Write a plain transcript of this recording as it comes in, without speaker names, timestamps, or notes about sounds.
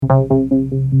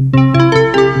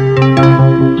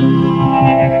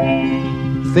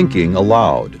Thinking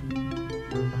Aloud.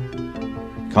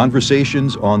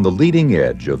 Conversations on the leading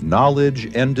edge of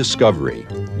knowledge and discovery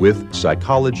with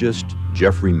psychologist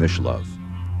Jeffrey Mishlove.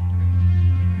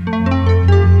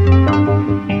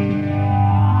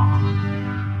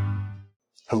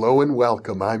 Hello and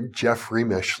welcome. I'm Jeffrey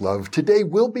Mishlove. Today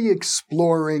we'll be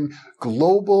exploring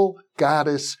global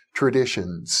goddess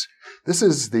traditions. This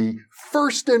is the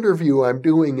first interview I'm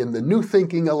doing in the new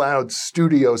Thinking Aloud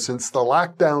studio since the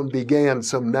lockdown began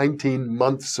some 19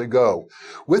 months ago.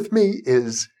 With me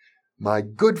is my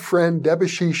good friend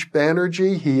Debashish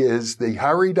Banerjee. He is the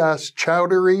Haridas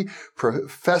Chowdhury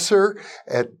Professor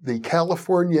at the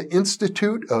California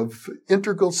Institute of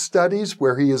Integral Studies,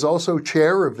 where he is also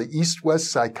chair of the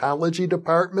East-West Psychology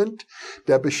Department.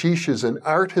 Debashish is an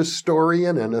art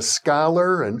historian and a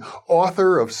scholar and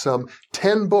author of some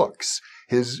 10 books.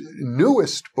 His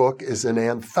newest book is an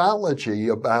anthology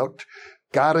about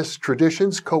goddess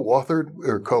traditions, co-authored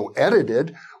or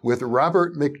co-edited with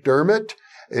Robert McDermott.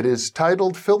 It is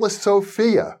titled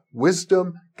Philosophia,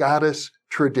 Wisdom, Goddess,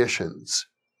 Traditions.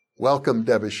 Welcome,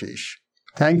 Debashish.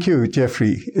 Thank you,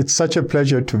 Jeffrey. It's such a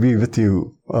pleasure to be with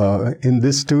you in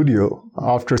this studio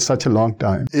after such a long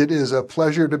time. It is a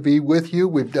pleasure to be with you.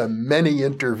 We've done many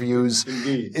interviews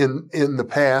in the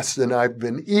past, and I've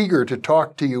been eager to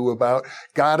talk to you about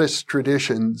goddess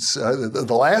traditions. The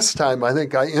last time I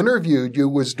think I interviewed you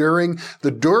was during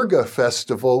the Durga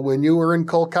festival when you were in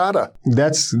Kolkata.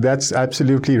 That's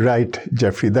absolutely right,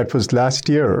 Jeffrey. That was last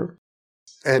year.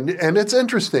 And it's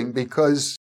interesting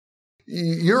because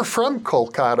you're from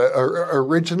Kolkata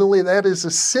originally. That is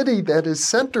a city that is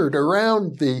centered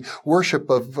around the worship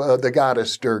of the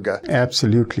goddess Durga.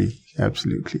 Absolutely.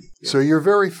 Absolutely. So you're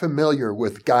very familiar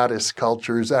with goddess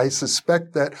cultures. I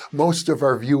suspect that most of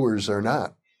our viewers are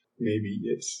not. Maybe,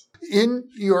 yes. In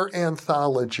your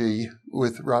anthology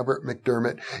with Robert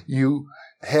McDermott, you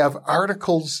have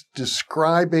articles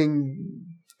describing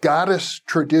goddess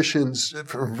traditions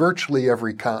from virtually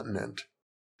every continent.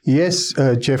 Yes,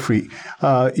 Jeffrey.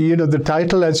 The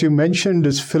title, as you mentioned,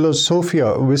 is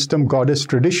Philosophia, Wisdom, Goddess,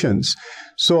 Traditions.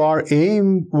 So our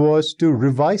aim was to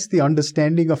revise the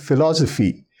understanding of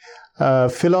philosophy.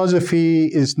 Philosophy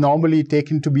is normally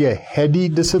taken to be a heady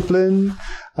discipline.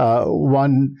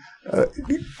 One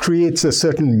creates a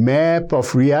certain map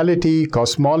of reality,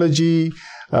 cosmology,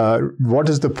 what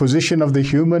is the position of the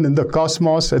human in the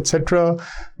cosmos, etc.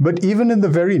 But even in the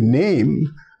very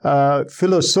name,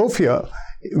 Philosophia,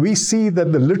 we see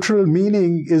that the literal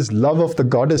meaning is love of the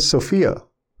goddess Sophia.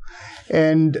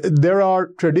 And there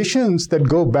are traditions that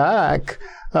go back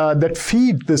that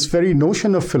feed this very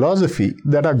notion of philosophy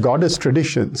that are goddess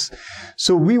traditions.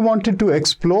 So we wanted to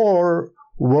explore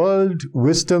world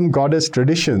wisdom goddess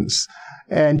traditions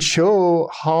and show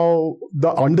how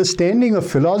the understanding of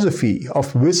philosophy,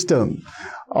 of wisdom,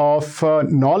 of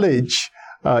knowledge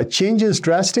changes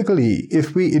drastically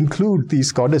if we include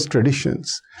these goddess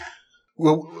traditions.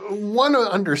 Well, one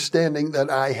understanding that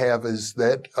I have is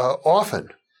that often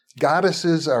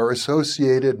goddesses are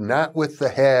associated not with the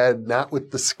head, not with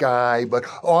the sky, but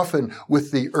often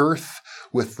with the earth,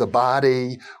 with the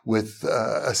body, with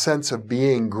a sense of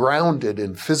being grounded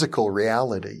in physical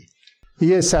reality.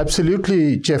 Yes,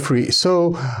 absolutely, Jeffrey.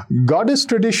 So goddess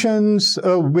traditions,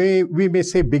 we may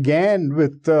say, began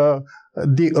with the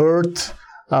earth,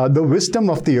 the wisdom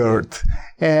of the earth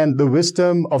and the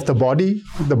wisdom of the body.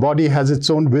 The body has its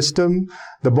own wisdom.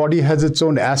 The body has its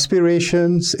own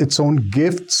aspirations, its own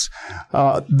gifts,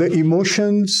 the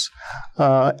emotions,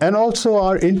 and also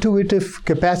our intuitive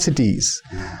capacities.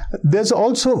 There's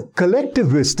also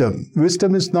collective wisdom.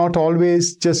 Wisdom is not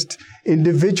always just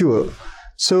individual.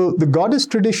 So the goddess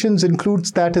traditions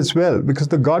includes that as well, because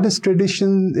the goddess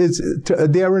tradition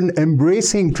they are an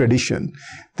embracing tradition.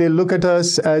 They look at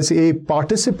us as a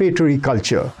participatory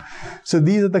culture. So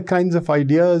these are the kinds of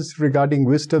ideas regarding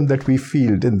wisdom that we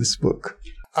field in this book.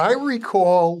 I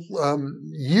recall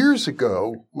years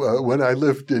ago when I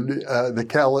lived in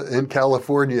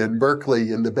California, in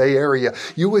Berkeley, in the Bay Area,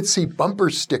 you would see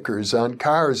bumper stickers on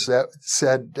cars that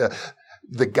said,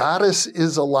 the goddess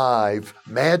is alive,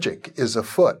 magic is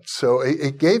afoot. So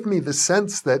it gave me the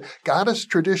sense that goddess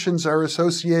traditions are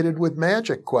associated with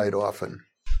magic quite often.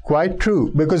 Quite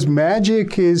true, because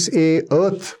magic is a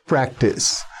earth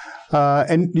practice.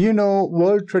 And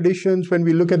world traditions, when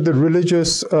we look at the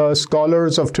religious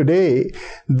scholars of today,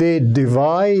 they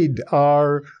divide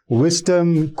our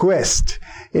wisdom quest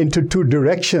into two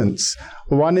directions.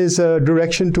 One is a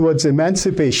direction towards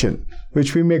emancipation,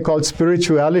 which we may call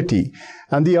spirituality.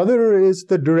 And the other is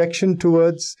the direction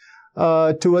towards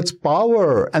towards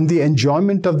power and the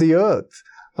enjoyment of the earth.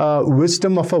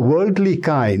 Wisdom of a worldly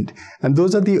kind. And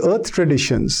those are the earth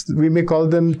traditions. We may call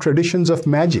them traditions of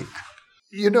magic.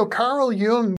 You know, Carl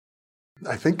Jung,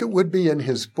 I think it would be in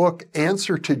his book,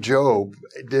 Answer to Job,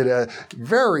 did a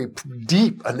very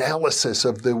deep analysis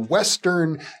of the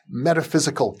Western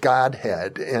metaphysical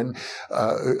Godhead. And,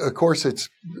 of course, it's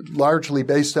largely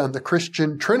based on the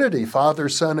Christian Trinity, Father,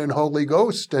 Son, and Holy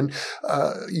Ghost. And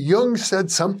Jung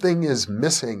said something is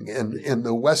missing in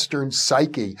the Western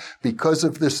psyche. Because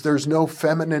of this, there's no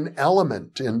feminine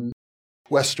element in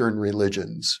Western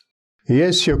religions.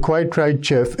 Yes, you're quite right,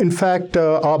 Jeff. In fact,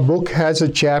 our book has a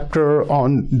chapter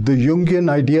on the Jungian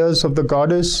ideas of the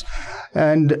goddess.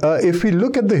 And if we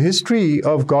look at the history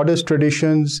of goddess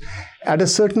traditions, at a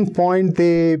certain point,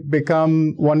 they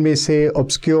become, one may say,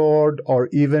 obscured or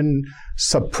even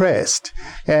suppressed.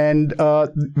 And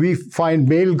we find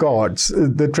male gods,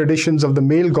 the traditions of the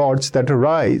male gods that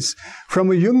arise. From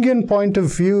a Jungian point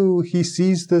of view, he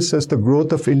sees this as the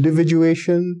growth of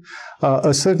individuation,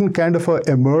 a certain kind of a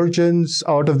emergence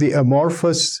out of the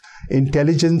amorphous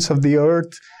intelligence of the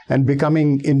earth and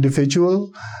becoming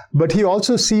individual. But he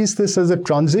also sees this as a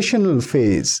transitional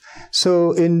phase.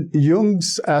 So in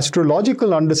Jung's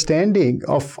astrological understanding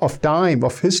of time,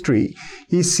 of history,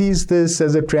 he sees this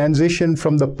as a transition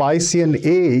from the Piscean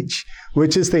age,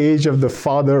 which is the age of the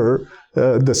Father,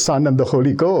 the Son, and the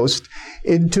Holy Ghost,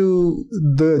 into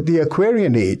the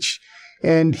Aquarian age.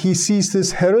 And he sees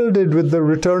this heralded with the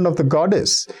return of the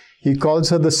goddess. He calls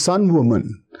her the Sun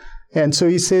Woman. And so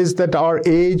he says that our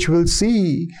age will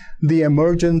see the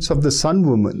emergence of the Sun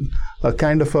Woman, a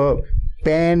kind of a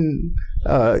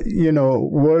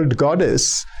world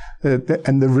goddess,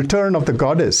 and the return of the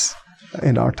goddess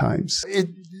in our times.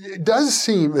 It does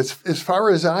seem, as far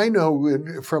as I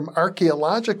know from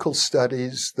archaeological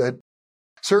studies, that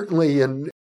certainly in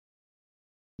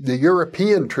the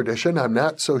European tradition, I'm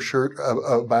not so sure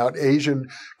about Asian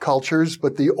cultures,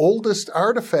 but the oldest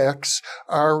artifacts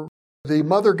are the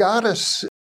mother goddess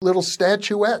little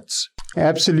statuettes.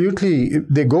 Absolutely.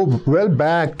 They go well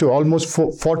back to almost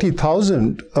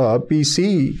 40,000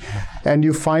 BC, and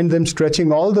you find them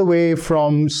stretching all the way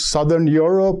from southern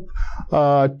Europe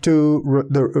to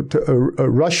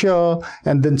Russia,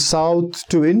 and then south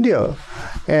to India.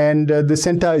 And this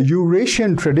entire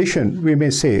Eurasian tradition, we may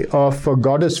say, of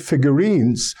goddess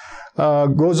figurines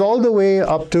goes all the way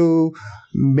up to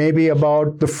maybe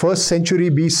about the 1st century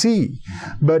BC.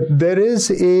 But there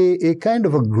is a kind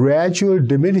of a gradual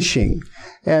diminishing,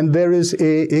 and there is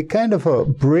a kind of a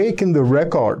break in the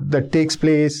record that takes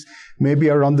place maybe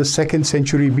around the 2nd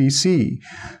century BC.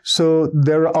 So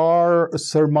there are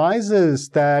surmises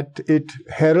that it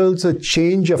heralds a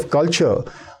change of culture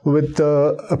with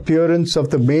the appearance of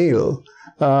the male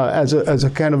as a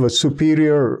kind of a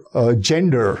superior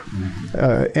gender,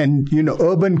 and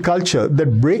urban culture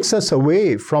that breaks us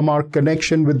away from our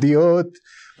connection with the earth,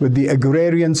 with the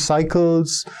agrarian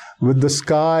cycles, with the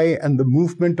sky and the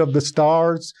movement of the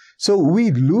stars. So we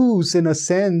lose, in a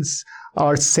sense,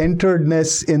 our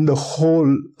centeredness in the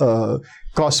whole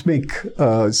cosmic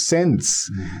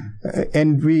sense.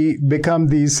 And we become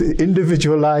these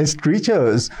individualized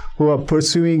creatures who are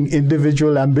pursuing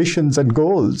individual ambitions and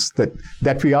goals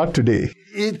that we are today.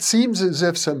 It seems as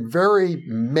if some very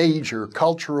major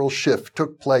cultural shift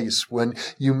took place when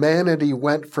humanity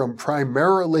went from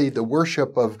primarily the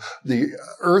worship of the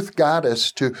earth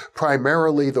goddess to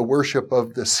primarily the worship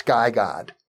of the sky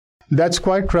god. That's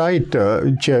quite right,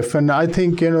 Jeff. And I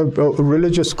think,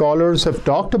 religious scholars have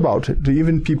talked about it.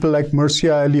 Even people like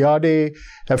Mircea Eliade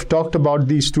have talked about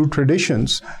these two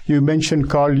traditions. You mentioned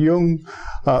Carl Jung.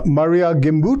 Maria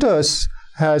Gimbutas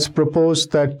has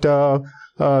proposed that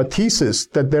thesis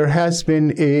that there has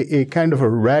been a kind of a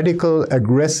radical,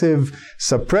 aggressive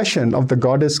suppression of the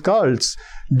goddess cults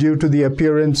due to the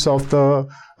appearance of the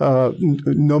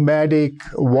nomadic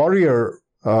warrior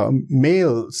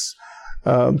males.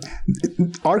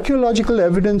 Archaeological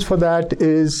evidence for that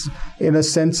is, in a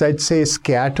sense, I'd say,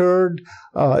 scattered.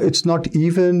 It's not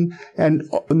even and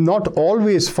not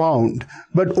always found.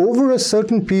 But over a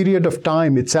certain period of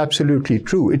time, it's absolutely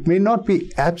true. It may not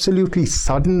be absolutely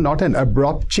sudden, not an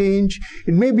abrupt change.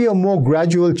 It may be a more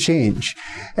gradual change.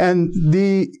 And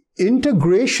the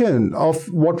integration of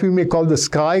what we may call the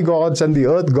sky gods and the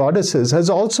earth goddesses has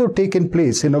also taken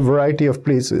place in a variety of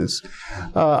places.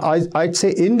 I'd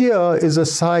say India is a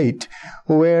site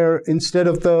where, instead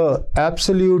of the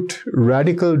absolute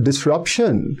radical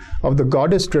disruption of the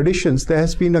goddess traditions, there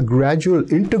has been a gradual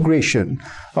integration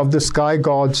of the sky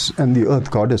gods and the earth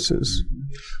goddesses.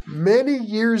 Many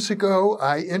years ago,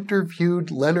 I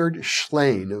interviewed Leonard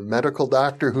Schlein, a medical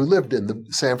doctor who lived in the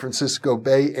San Francisco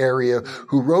Bay Area,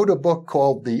 who wrote a book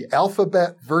called The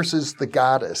Alphabet versus the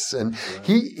Goddess. And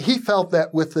he felt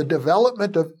that with the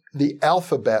development of the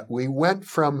alphabet, we went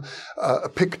from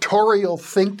pictorial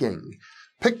thinking,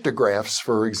 pictographs,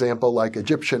 for example, like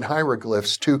Egyptian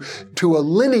hieroglyphs, to a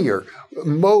linear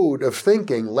mode of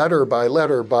thinking, letter by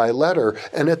letter by letter.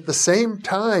 And at the same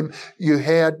time, you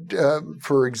had,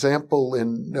 for example,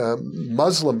 in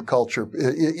Muslim culture,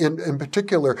 in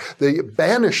particular, the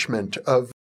banishment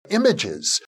of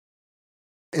images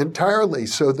entirely,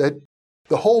 so that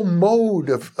the whole mode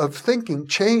of thinking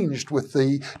changed with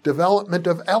the development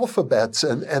of alphabets,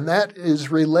 and that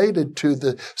is related to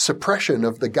the suppression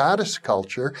of the goddess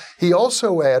culture. He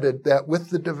also added that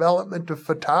with the development of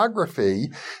photography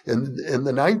in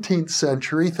the 19th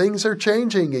century, things are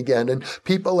changing again, and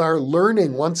people are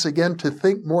learning once again to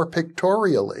think more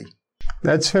pictorially.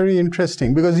 That's very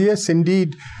interesting because, yes,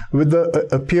 indeed, with the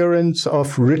appearance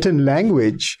of written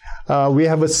language, we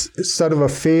have a sort of a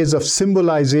phase of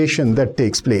symbolization that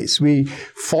takes place. We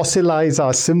fossilize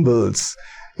our symbols.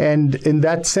 And in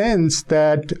that sense,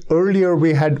 that earlier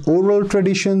we had oral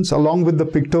traditions along with the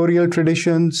pictorial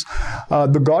traditions.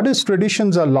 The goddess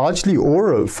traditions are largely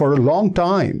oral for a long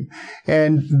time.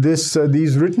 And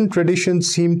these written traditions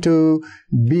seem to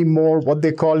be more what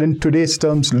they call in today's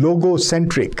terms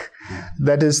logocentric.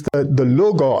 That is the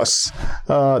logos,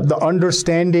 the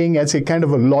understanding as a kind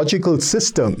of a logical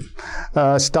system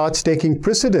starts taking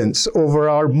precedence over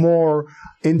our more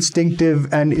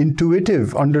instinctive and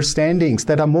intuitive understandings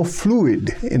that are more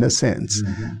fluid, in a sense,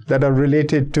 that are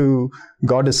related to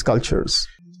goddess cultures.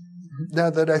 Now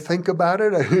that I think about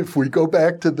it, if we go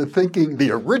back to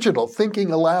the original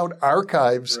Thinking Aloud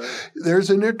archives, there's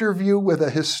an interview with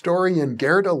a historian,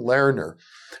 Gerda Lerner,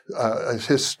 a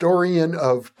historian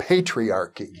of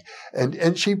patriarchy.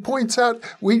 And she points out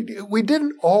we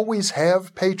didn't always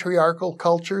have patriarchal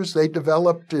cultures. They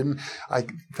developed in, I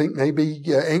think, maybe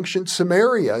ancient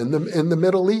Sumeria in the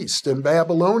Middle East and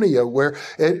Babylonia, where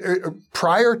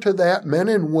prior to that, men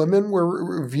and women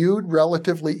were viewed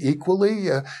relatively equally,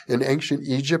 in ancient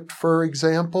Egypt, for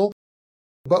example.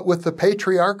 But with the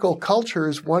patriarchal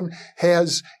cultures, one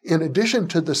has, in addition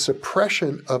to the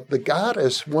suppression of the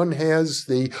goddess, one has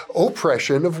the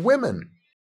oppression of women.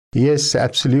 Yes,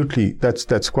 absolutely.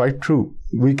 That's quite true.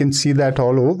 We can see that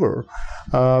all over.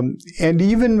 And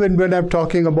even when I'm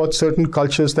talking about certain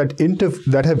cultures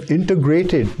that have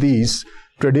integrated these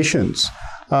traditions,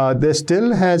 there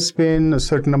still has been a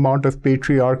certain amount of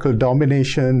patriarchal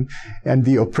domination and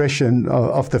the oppression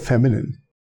of the feminine.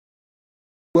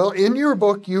 Well, in your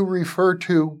book, you refer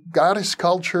to goddess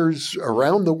cultures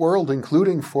around the world,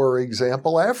 including, for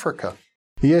example, Africa.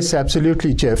 Yes,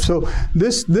 absolutely, Jeff. So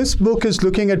this book is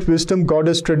looking at wisdom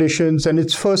goddess traditions, and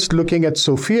it's first looking at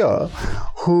Sophia,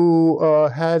 who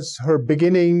has her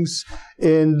beginnings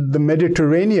in the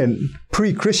Mediterranean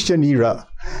pre-Christian era.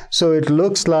 So it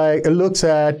looks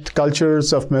at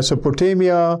cultures of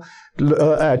Mesopotamia,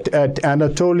 at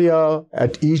Anatolia,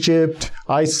 at Egypt,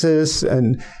 Isis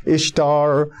and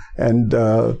Ishtar, and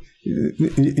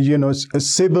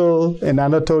Sibyl in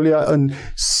Anatolia, and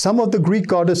some of the Greek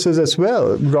goddesses as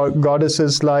well.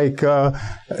 Goddesses like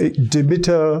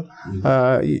Demeter,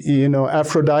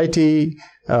 Aphrodite,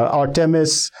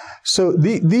 Artemis. So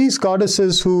these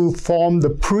goddesses who form the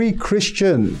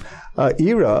pre-Christian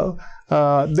era.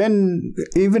 Then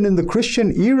even in the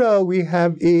Christian era, we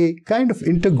have a kind of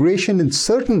integration in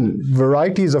certain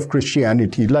varieties of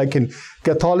Christianity, like in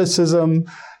Catholicism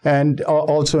and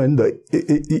also in the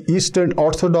Eastern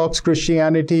Orthodox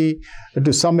Christianity,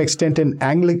 to some extent in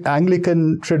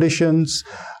Anglican traditions.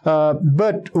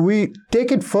 But we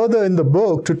take it further in the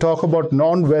book to talk about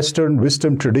non-Western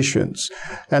wisdom traditions.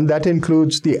 And that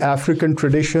includes the African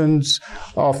traditions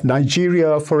of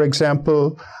Nigeria, for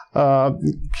example,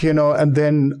 and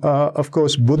then, of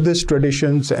course, Buddhist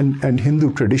traditions and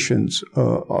Hindu traditions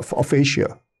of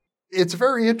Asia. It's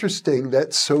very interesting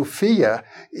that Sophia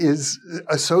is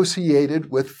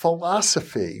associated with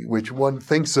philosophy, which one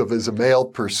thinks of as a male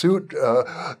pursuit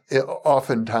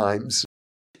oftentimes.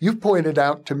 You pointed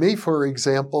out to me, for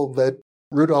example, that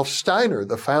Rudolf Steiner,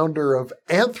 the founder of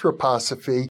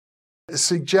anthroposophy,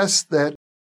 suggests that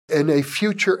in a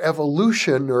future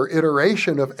evolution or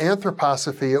iteration of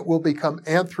anthroposophy, it will become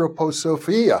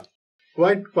anthroposophia.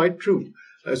 Quite true.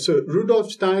 So Rudolf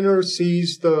Steiner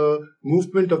sees the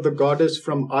movement of the goddess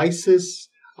from Isis.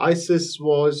 Isis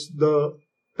was the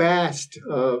past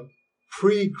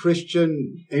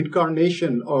pre-Christian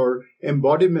incarnation or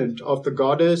embodiment of the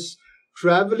goddess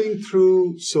traveling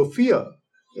through Sophia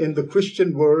in the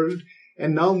Christian world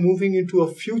and now moving into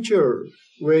a future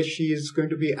where she is going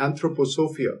to be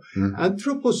Anthroposophia.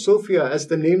 Anthroposophia, as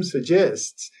the name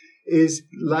suggests, is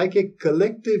like a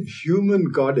collective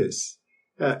human goddess.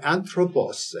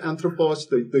 Anthropos,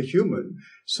 the human.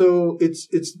 So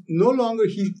it's no longer,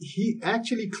 he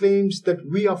actually claims that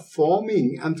we are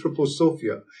forming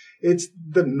Anthroposophia. It's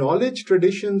the knowledge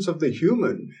traditions of the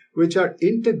human which are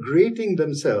integrating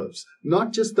themselves,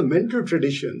 not just the mental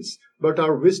traditions, but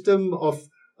our wisdom of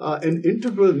an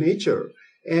integral nature.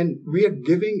 And we are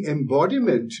giving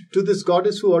embodiment to this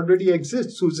goddess who already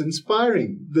exists, who's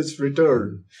inspiring this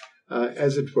return,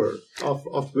 as it were,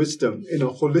 of wisdom in a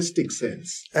holistic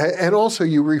sense. And also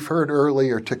you referred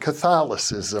earlier to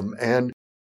Catholicism, and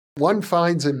one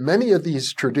finds in many of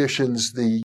these traditions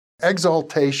the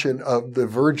exaltation of the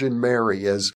Virgin Mary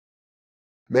as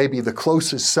maybe the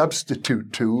closest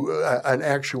substitute to an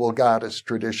actual goddess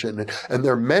tradition. And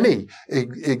there are many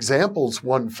examples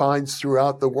one finds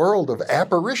throughout the world of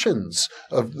apparitions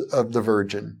of the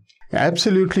Virgin.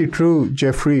 Absolutely true,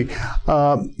 Jeffrey.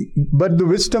 But the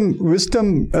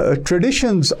wisdom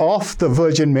traditions of the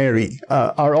Virgin Mary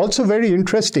are also very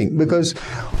interesting, because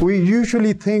we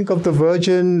usually think of the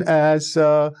Virgin as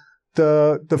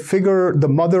the figure, the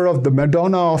mother of the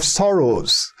Madonna of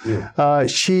Sorrows. Yeah.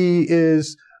 She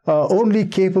is only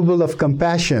capable of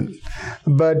compassion.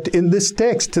 But in this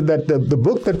text, that the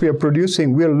book that we are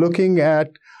producing, we are looking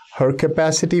at her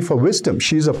capacity for wisdom.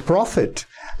 She's a prophet.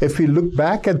 If we look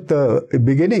back at the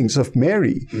beginnings of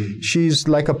Mary, she's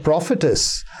like a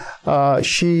prophetess.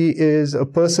 She is a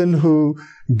person who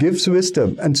gives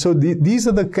wisdom. And so these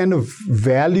are the kind of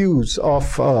values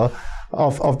of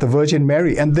the Virgin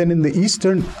Mary. And then in the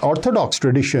Eastern Orthodox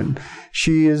tradition,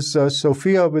 she is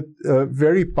Sophia with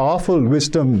very powerful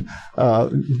wisdom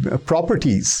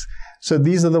properties. So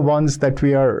these are the ones that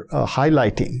we are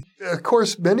highlighting. Of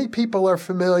course, many people are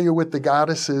familiar with the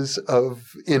goddesses of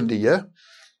India.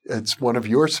 It's one of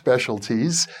your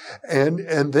specialties.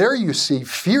 And there you see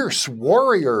fierce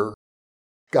warrior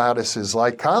goddesses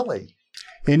like Kali.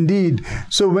 Indeed.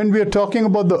 So when we are talking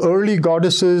about the early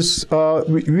goddesses,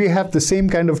 we have the same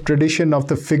kind of tradition of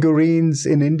the figurines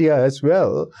in India as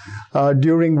well,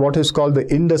 during what is called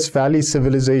the Indus Valley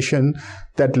civilization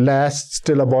that lasts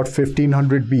till about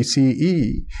 1500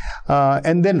 BCE.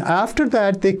 And then after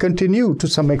that, they continue to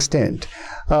some extent.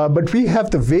 But we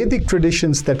have the Vedic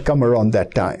traditions that come around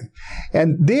that time.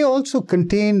 And they also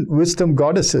contain wisdom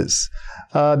goddesses.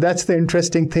 That's the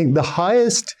interesting thing. The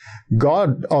highest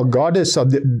god or goddess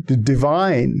of the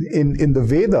divine in the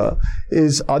Veda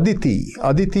is Aditi.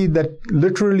 Aditi, that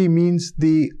literally means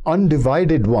the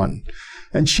undivided one.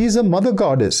 And she's a mother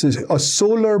goddess, a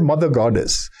solar mother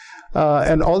goddess.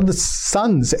 And all the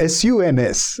suns,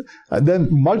 S-U-N-S, then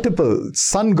multiple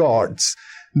sun gods,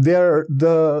 they're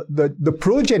the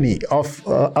progeny of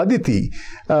Aditi,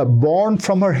 born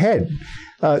from her head.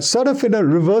 Sort of in a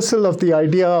reversal of the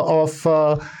idea of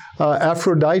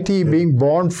Aphrodite being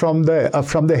born from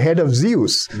the head of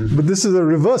Zeus. But this is a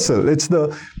reversal. It's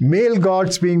the male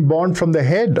gods being born from the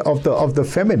head of the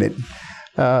feminine.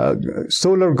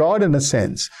 Solar god in a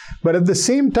sense. But at the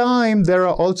same time, there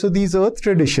are also these earth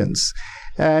traditions.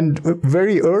 And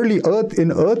very early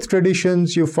earth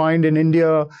traditions, you find in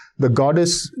India, the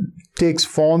goddess takes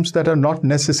forms that are not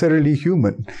necessarily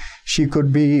human. She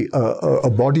could be a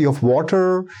body of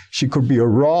water, she could be a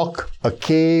rock, a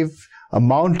cave, a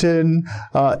mountain,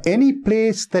 any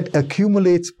place that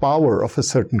accumulates power of a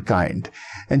certain kind.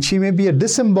 And she may be a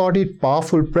disembodied,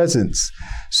 powerful presence.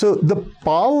 So the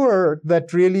power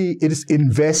that really is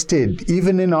invested,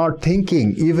 even in our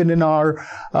thinking, even in our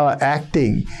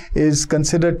acting, is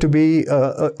considered to be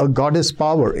a goddess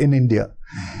power in India.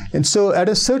 And so at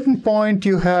a certain point,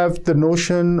 you have the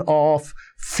notion of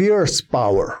fierce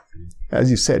power,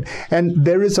 as you said. And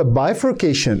there is a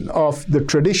bifurcation of the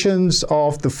traditions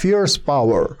of the fierce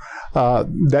power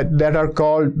that are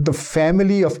called the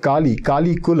family of Kali,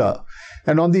 Kali Kula.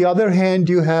 And on the other hand,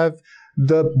 you have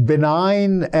the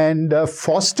benign and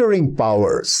fostering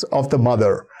powers of the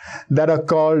mother that are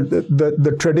called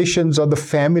the traditions or the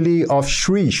family of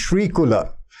Shri, Shri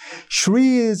Kula.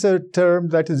 Shri is a term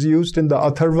that is used in the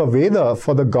Atharva Veda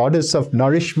for the goddess of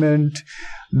nourishment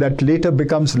that later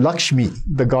becomes Lakshmi,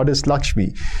 the goddess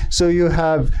Lakshmi. So you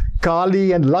have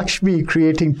Kali and Lakshmi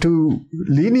creating two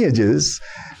lineages.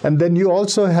 And then you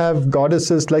also have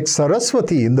goddesses like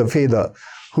Saraswati in the Veda,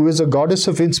 who is a goddess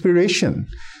of inspiration.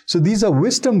 So these are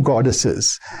wisdom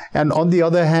goddesses. And on the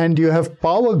other hand, you have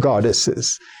power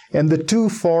goddesses. And the two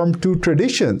form two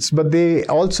traditions, but they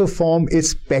also form a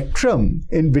spectrum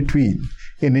in between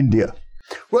in India.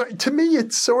 Well, to me,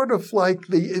 it's sort of like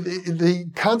the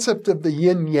concept of the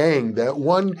yin-yang, that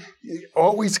one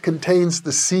always contains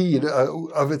the seed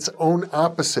of its own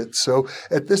opposite. So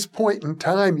at this point in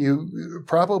time, you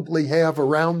probably have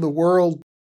around the world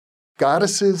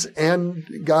goddesses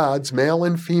and gods, male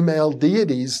and female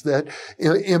deities that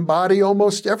embody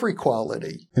almost every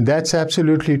quality. And that's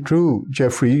absolutely true,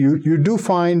 Jeffrey. You do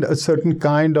find a certain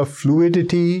kind of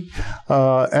fluidity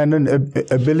and an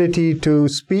ability to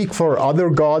speak for other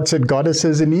gods and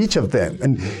goddesses in each of them.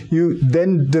 And you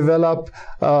then develop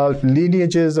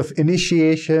lineages of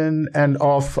initiation and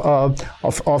of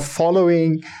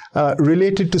following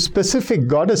related to specific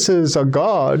goddesses or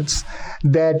gods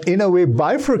that in a way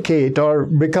bifurcate or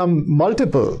become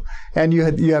multiple, and you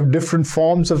have different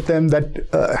forms of them that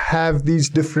have these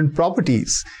different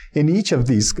properties in each of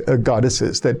these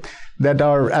goddesses that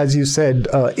are, as you said,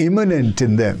 immanent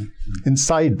in them,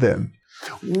 inside them.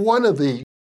 One of the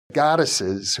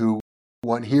goddesses who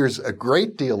one hears a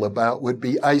great deal about would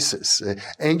be Isis, an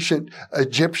ancient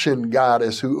Egyptian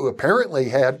goddess who apparently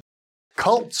had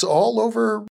cults all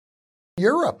over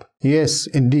Europe. Yes,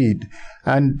 indeed.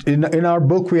 And in our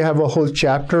book, we have a whole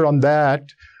chapter on that,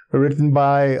 written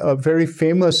by a very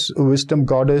famous wisdom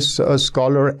goddess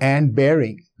scholar, Anne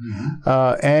Baring.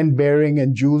 Mm-hmm. Anne Baring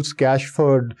and Jules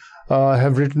Cashford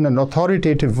have written an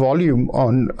authoritative volume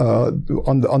on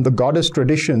the goddess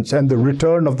traditions and the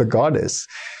return of the goddess.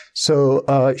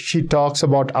 So she talks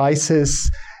about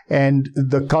Isis and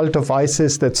the cult of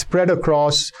Isis that spread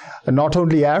across not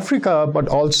only Africa, but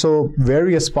also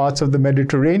various parts of the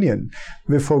Mediterranean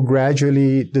before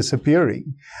gradually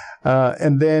disappearing.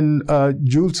 And then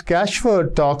Jules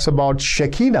Cashford talks about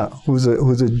Shekinah, who's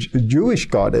a Jewish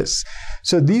goddess.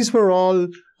 So these were all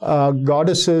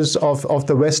goddesses of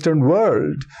the Western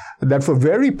world that were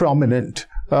very prominent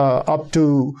up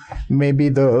to maybe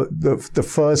the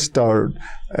first or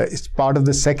it's part of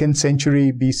the 2nd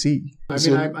century BC.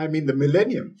 I mean the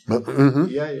millennium. Mm-hmm.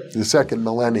 Yeah. The second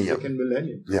millennium. Second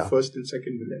millennium. Yeah. First and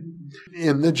second millennium.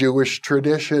 In the Jewish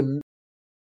tradition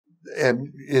and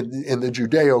in the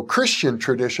Judeo-Christian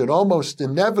tradition, almost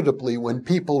inevitably when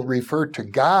people refer to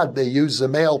God, they use the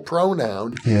male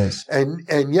pronoun. Yes.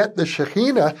 And yet the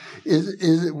Shekinah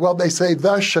is well, they say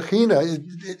the Shekinah.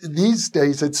 These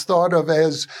days it's thought of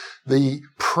as the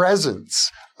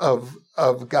presence of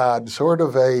God, sort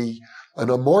of an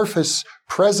amorphous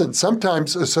presence,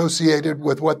 sometimes associated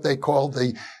with what they call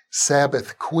the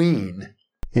Sabbath queen.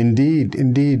 Indeed.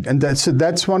 And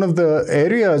that's one of the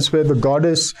areas where the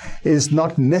goddess is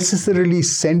not necessarily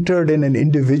centered in an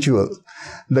individual.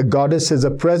 The goddess is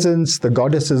a presence, the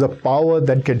goddess is a power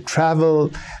that can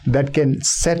travel, that can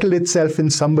settle itself in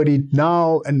somebody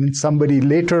now and in somebody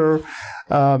later.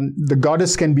 The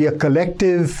goddess can be a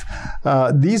collective.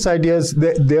 These ideas,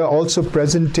 they're also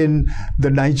present in the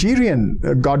Nigerian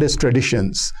goddess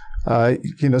traditions.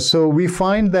 So we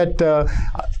find that,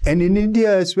 and in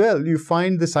India as well, you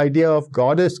find this idea of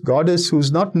goddess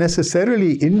who's not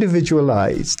necessarily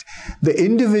individualized. The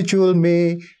individual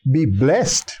may be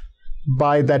blessed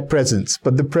by that presence,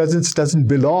 but the presence doesn't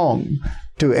belong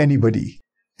to anybody.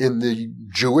 In the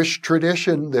Jewish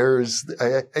tradition, there's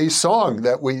a song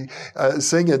that we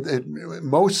sing at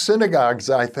most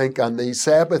synagogues, I think, on the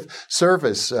Sabbath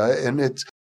service, and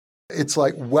it's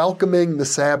like welcoming the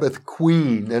Sabbath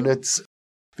queen. And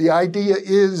the idea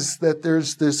is that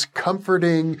there's this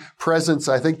comforting presence.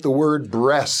 I think the word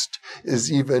breast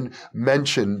is even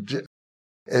mentioned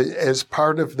as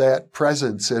part of that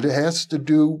presence. It has to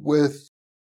do with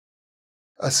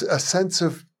a sense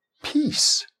of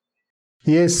peace.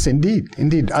 Yes, indeed.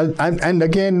 And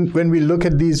again, when we look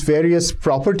at these various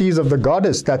properties of the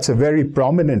goddess, that's a very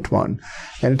prominent one.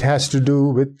 And it has to do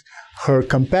with her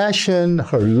compassion,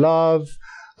 her love.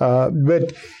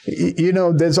 But,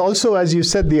 there's also, as you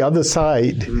said, the other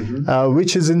side, mm-hmm.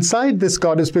 Which is inside this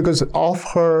goddess because of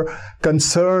her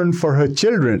concern for her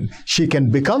children. She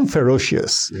can become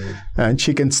ferocious, and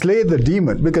she can slay the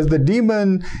demon, because the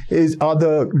demon are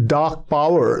the dark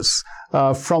powers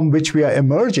from which we are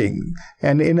emerging.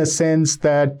 And in a sense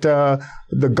that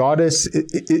the goddess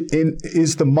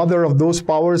is the mother of those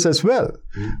powers as well,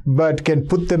 but can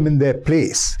put them in their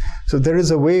place. So there is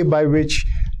a way by which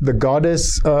the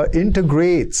goddess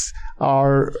integrates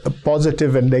our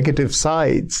positive and negative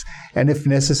sides, and if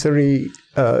necessary,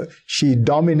 she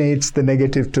dominates the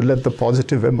negative to let the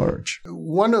positive emerge.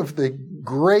 One of the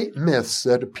great myths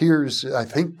that appears, I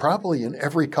think, probably in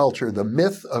every culture, the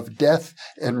myth of death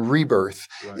and rebirth,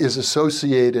 is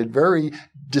associated very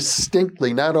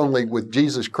distinctly not only with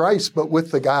Jesus Christ, but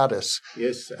with the goddess.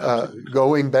 Yes, absolutely.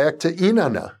 Going back to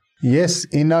Inanna. Yes,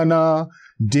 Inanna,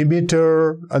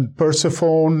 Demeter and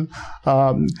Persephone,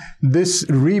 this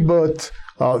rebirth,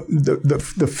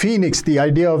 the phoenix, the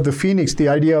idea of the phoenix, the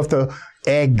idea of the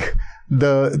egg,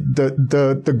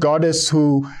 the goddess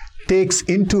who takes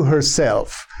into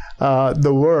herself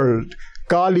the world,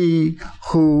 Kali,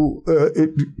 who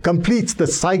completes the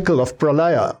cycle of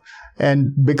pralaya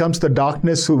and becomes the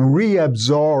darkness who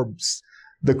reabsorbs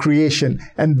the creation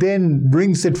and then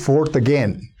brings it forth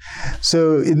again.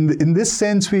 So in this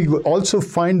sense, we also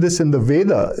find this in the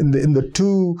Veda, in the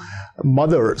two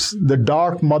mothers, the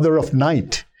dark mother of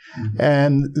night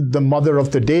and the mother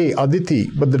of the day, Aditi.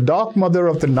 But the dark mother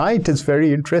of the night is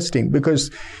very interesting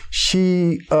because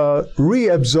she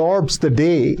reabsorbs the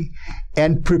day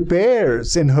and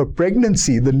prepares in her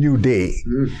pregnancy the new day.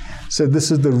 So this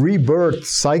is the rebirth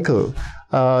cycle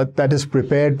that is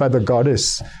prepared by the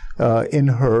goddess in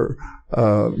her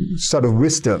sort of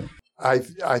wisdom. I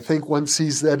think one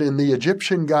sees that in the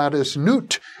Egyptian goddess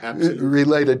Nut,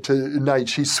 related to night.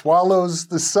 She swallows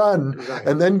the sun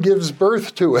and then gives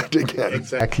birth to it again.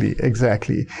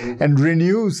 Exactly. And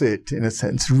renews it, in a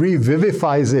sense,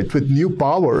 revivifies it with new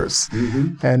powers.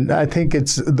 And I think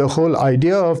it's the whole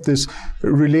idea of this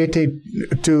related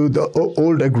to the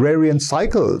old agrarian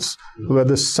cycles, where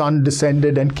the sun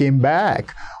descended and came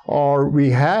back, or we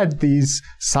had these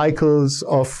cycles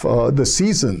of the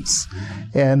seasons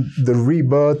and the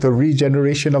rebirth, the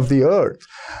regeneration of the earth.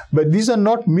 But these are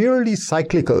not merely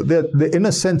cyclical. They're in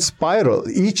a sense spiral.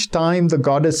 Each time the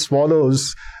goddess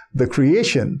swallows the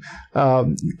creation,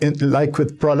 like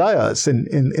with pralayas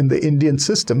in the Indian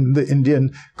system, the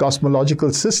Indian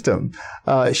cosmological system,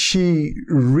 she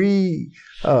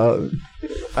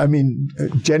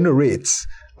generates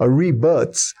or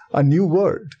rebirths a new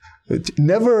world. It's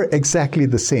never exactly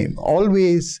the same,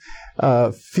 always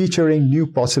featuring new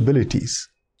possibilities.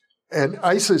 And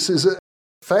Isis is a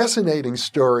fascinating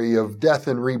story of death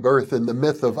and rebirth in the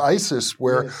myth of Isis,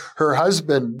 where her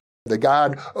husband, the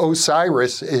god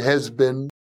Osiris, has been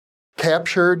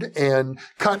captured and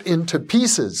cut into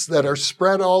pieces that are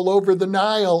spread all over the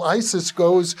Nile. Isis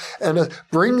goes and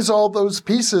brings all those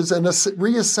pieces and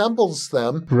reassembles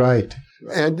them. Right.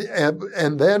 And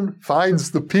then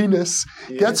finds the penis,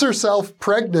 gets herself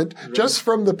pregnant just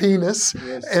from the penis,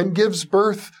 and gives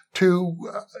birth to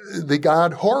the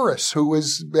god Horus, who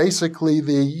is basically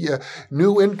the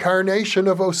new incarnation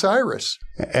of Osiris.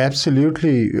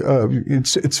 Absolutely.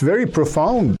 It's very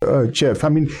profound, Jeff. I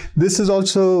mean, this is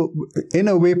also, in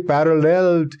a way,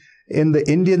 paralleled in the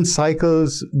Indian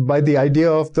cycles by the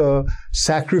idea of the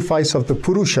sacrifice of the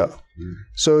Purusha.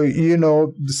 So,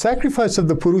 the sacrifice of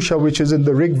the Purusha, which is in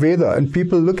the Rig Veda, and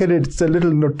people look at it, it's a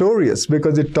little notorious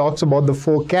because it talks about the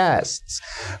 4 castes.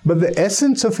 But the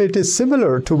essence of it is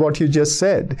similar to what you just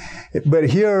said.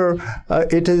 But here,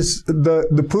 it is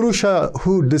the Purusha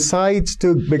who decides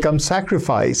to become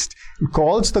sacrificed,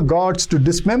 calls the gods to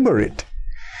dismember it.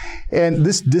 And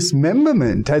this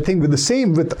dismemberment, I think, with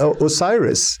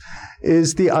Osiris,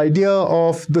 is the idea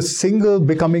of the single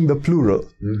becoming the plural.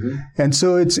 And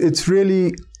so it's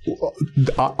really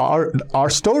our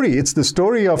story. It's the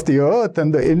story of the earth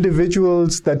and the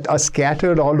individuals that are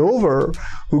scattered all over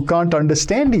who can't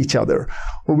understand each other.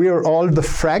 We are all the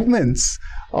fragments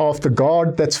of the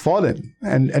god that's fallen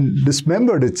and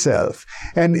dismembered itself.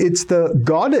 And it's the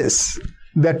goddess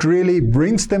that really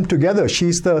brings them together.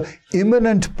 She's the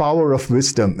immanent power of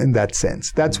wisdom in that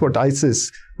sense. That's what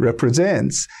Isis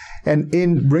represents. And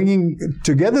in bringing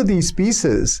together these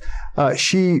pieces,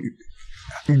 she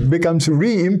becomes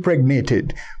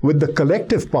re-impregnated with the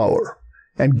collective power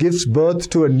and gives birth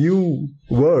to a new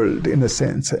world, in a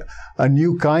sense, a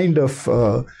new kind of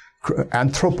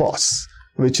anthropos,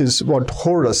 which is what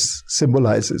Horus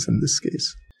symbolizes in this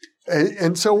case.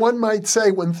 And so one might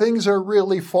say when things are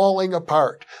really falling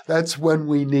apart, that's when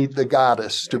we need the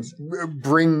goddess to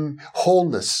bring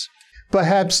wholeness.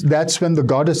 Perhaps that's when the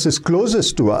goddess is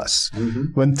closest to us.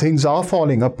 When things are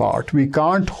falling apart, we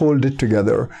can't hold it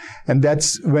together. And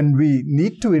that's when we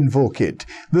need to invoke it.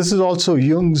 This is also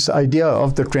Jung's idea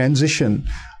of the transition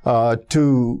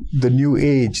to the new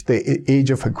age, the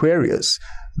age of Aquarius.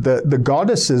 The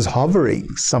goddess is hovering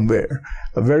somewhere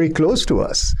very close to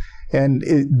us. And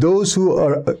those who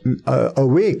are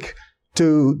awake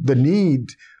to the need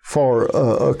for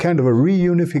a kind of a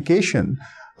reunification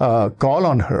call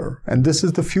on her. And this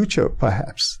is the future,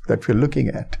 perhaps, that we're looking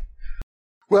at.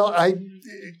 Well, I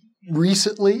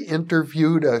recently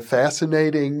interviewed a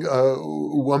fascinating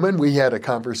woman. We had a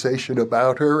conversation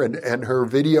about her, and her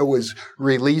video was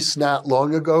released not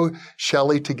long ago,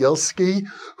 Shelley Tagilsky,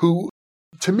 who,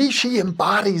 to me, she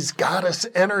embodies goddess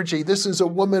energy. This is a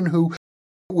woman who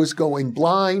was going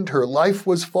blind. Her life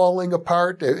was falling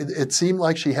apart. It seemed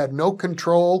like she had no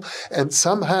control. And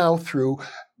somehow through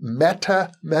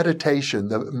metta meditation,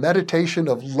 the meditation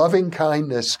of loving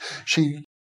kindness, she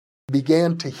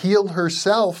began to heal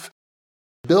herself,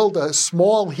 build a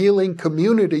small healing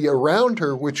community around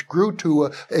her, which grew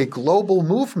to a global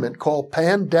movement called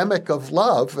Pandemic of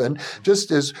Love. And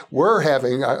just as we're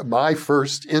having my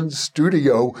first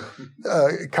in-studio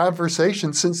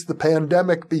conversation since the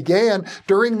pandemic began,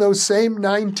 during those same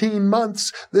 19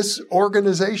 months, this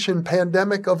organization,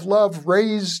 Pandemic of Love,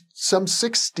 raised some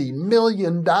 $60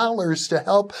 million to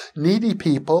help needy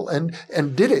people and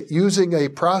did it using a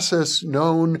process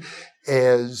known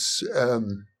as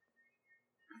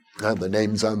the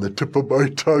name's on the tip of my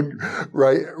tongue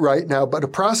right now, but a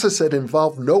process that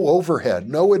involved no overhead,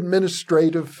 no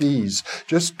administrative fees,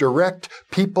 just direct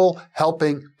people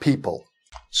helping people.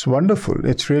 It's wonderful.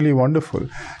 It's really wonderful.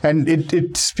 And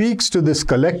it speaks to this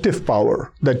collective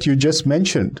power that you just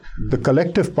mentioned, the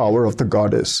collective power of the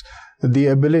goddess, the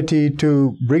ability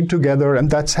to bring together,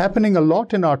 and that's happening a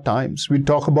lot in our times. We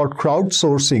talk about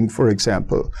crowdsourcing, for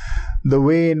example, the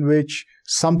way in which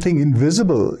something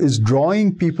invisible is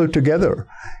drawing people together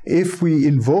if we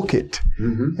invoke it.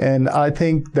 Mm-hmm. And I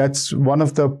think that's one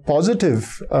of the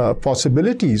positive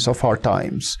possibilities of our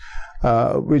times,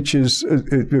 which is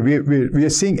we are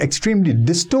seeing extremely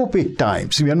dystopic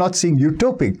times. We are not seeing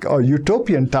utopic or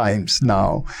utopian times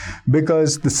now,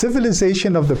 because the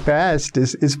civilization of the past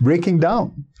is breaking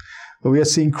down. We are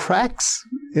seeing cracks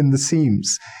in the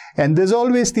seams. And there's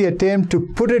always the attempt to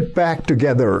put it back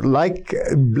together like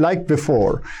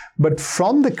before. But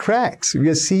from the cracks, we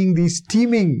are seeing these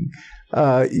teeming,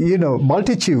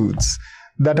 multitudes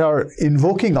that are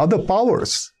invoking other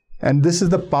powers. And this is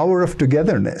the power of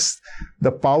togetherness,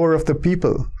 the power of the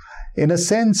people. In a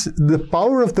sense, the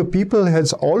power of the people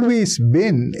has always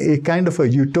been a kind of a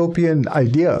utopian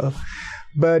idea,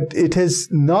 but it has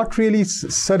not really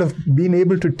sort of been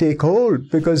able to take hold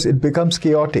because it becomes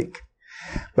chaotic.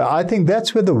 But I think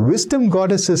that's where the wisdom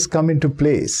goddesses come into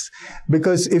place,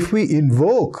 because if we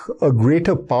invoke a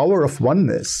greater power of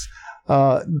oneness,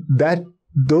 that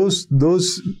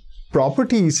those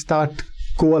properties start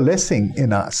coalescing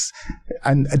in us.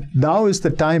 And now is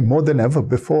the time more than ever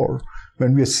before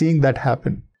when we're seeing that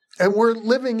happen. And we're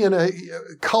living in a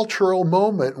cultural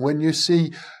moment when you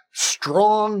see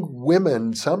strong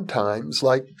women sometimes,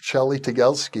 like Shelley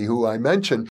Tagelsky, who I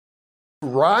mentioned,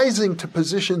 rising to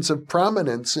positions of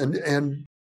prominence and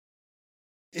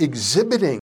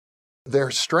exhibiting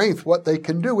their strength, what they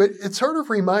can do. It sort of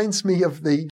reminds me of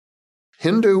the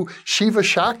Hindu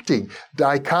Shiva-Shakti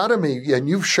dichotomy, and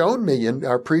you've shown me in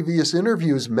our previous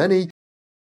interviews many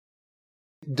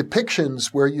depictions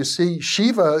where you see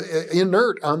Shiva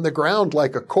inert on the ground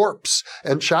like a corpse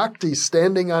and Shakti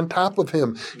standing on top of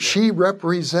him. She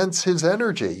represents his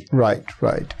energy. Right.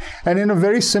 And in a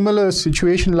very similar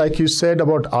situation, like you said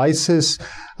about Isis,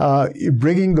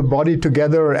 bringing the body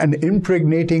together and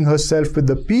impregnating herself with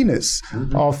the penis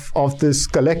of this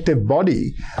collective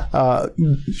body.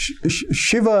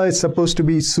 Shiva is supposed to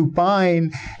be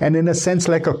supine and in a sense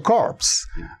like a corpse.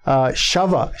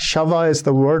 Shava is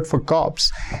the word for corpse.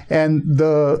 And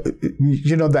the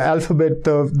alphabet,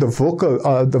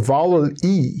 the vowel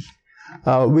E,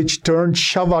 which turned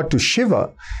Shava to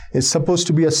Shiva, is supposed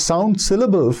to be a sound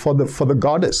syllable for the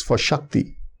goddess, for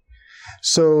Shakti.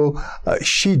 So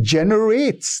she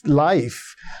generates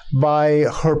life by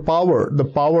her power, the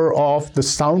power of the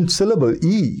sound syllable,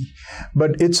 E.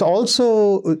 But it's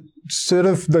also sort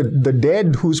of the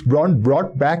dead who's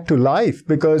brought back to life,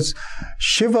 because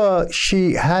Shiva,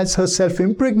 she has herself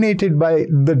impregnated by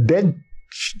the dead,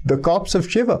 the corpse of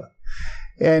Shiva.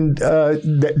 And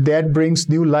that brings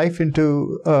new life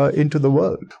into the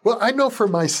world. Well, I know for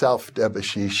myself,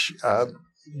 Debashish,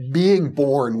 being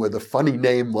born with a funny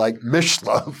name like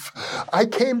Mishlove, I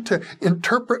came to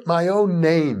interpret my own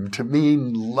name to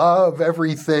mean love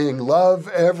everything, love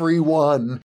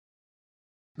everyone.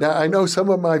 Now, I know some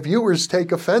of my viewers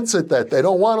take offense at that. They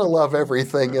don't want to love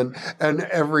everything and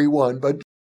everyone, but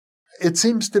it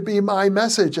seems to be my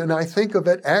message, and I think of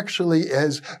it actually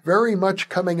as very much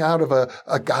coming out of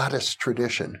a goddess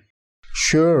tradition.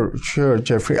 Sure,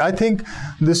 Jeffrey. I think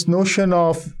this notion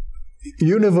of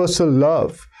universal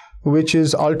love, which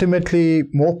is ultimately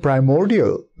more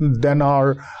primordial than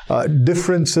our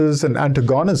differences and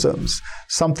antagonisms,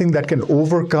 something that can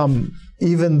overcome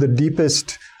even the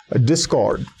deepest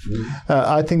discord.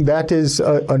 I think that is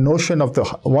a notion of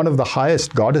one of the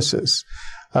highest goddesses,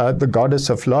 the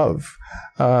goddess of love.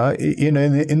 In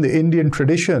the Indian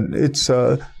tradition, it's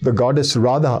the goddess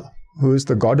Radha, who is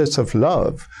the goddess of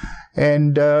love.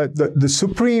 And the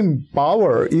supreme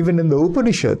power, even in the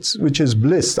Upanishads, which is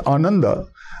bliss, Ananda,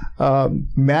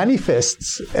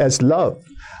 manifests as love.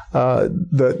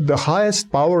 The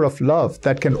highest power of love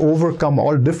that can overcome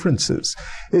all differences.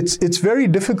 It's very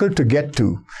difficult to get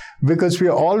to because we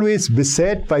are always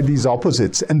beset by these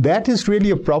opposites, and that is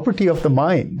really a property of the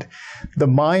mind. The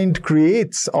mind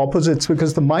creates opposites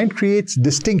because the mind creates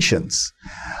distinctions.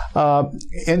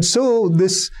 And so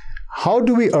how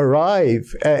do we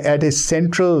arrive at a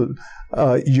central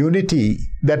unity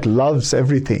that loves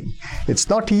everything? It's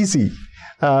not easy.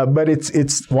 But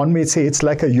it's one may say it's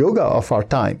like a yoga of our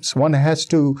times. One has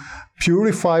to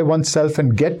purify oneself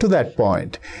and get to that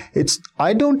point.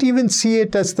 I don't even see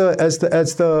it as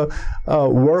the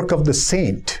work of the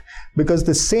saint, because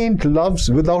the saint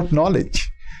loves without knowledge.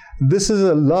 This is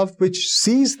a love which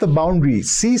sees the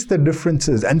boundaries, sees the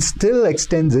differences, and still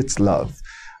extends its love.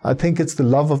 I think it's the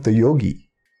love of the yogi.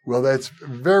 Well, that's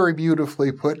very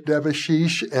beautifully put,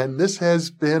 Debashish, and this has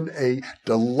been a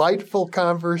delightful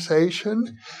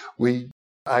conversation.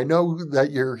 I know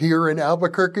that you're here in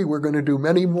Albuquerque. We're going to do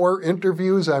many more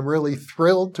interviews. I'm really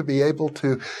thrilled to be able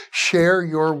to share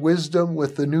your wisdom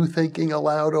with the New Thinking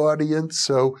Aloud audience.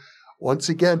 So once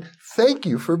again, thank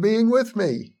you for being with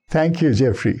me. Thank you,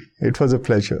 Jeffrey. It was a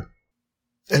pleasure.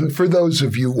 And for those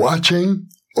of you watching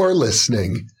or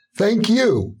listening, thank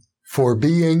you for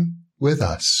being with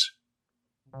us.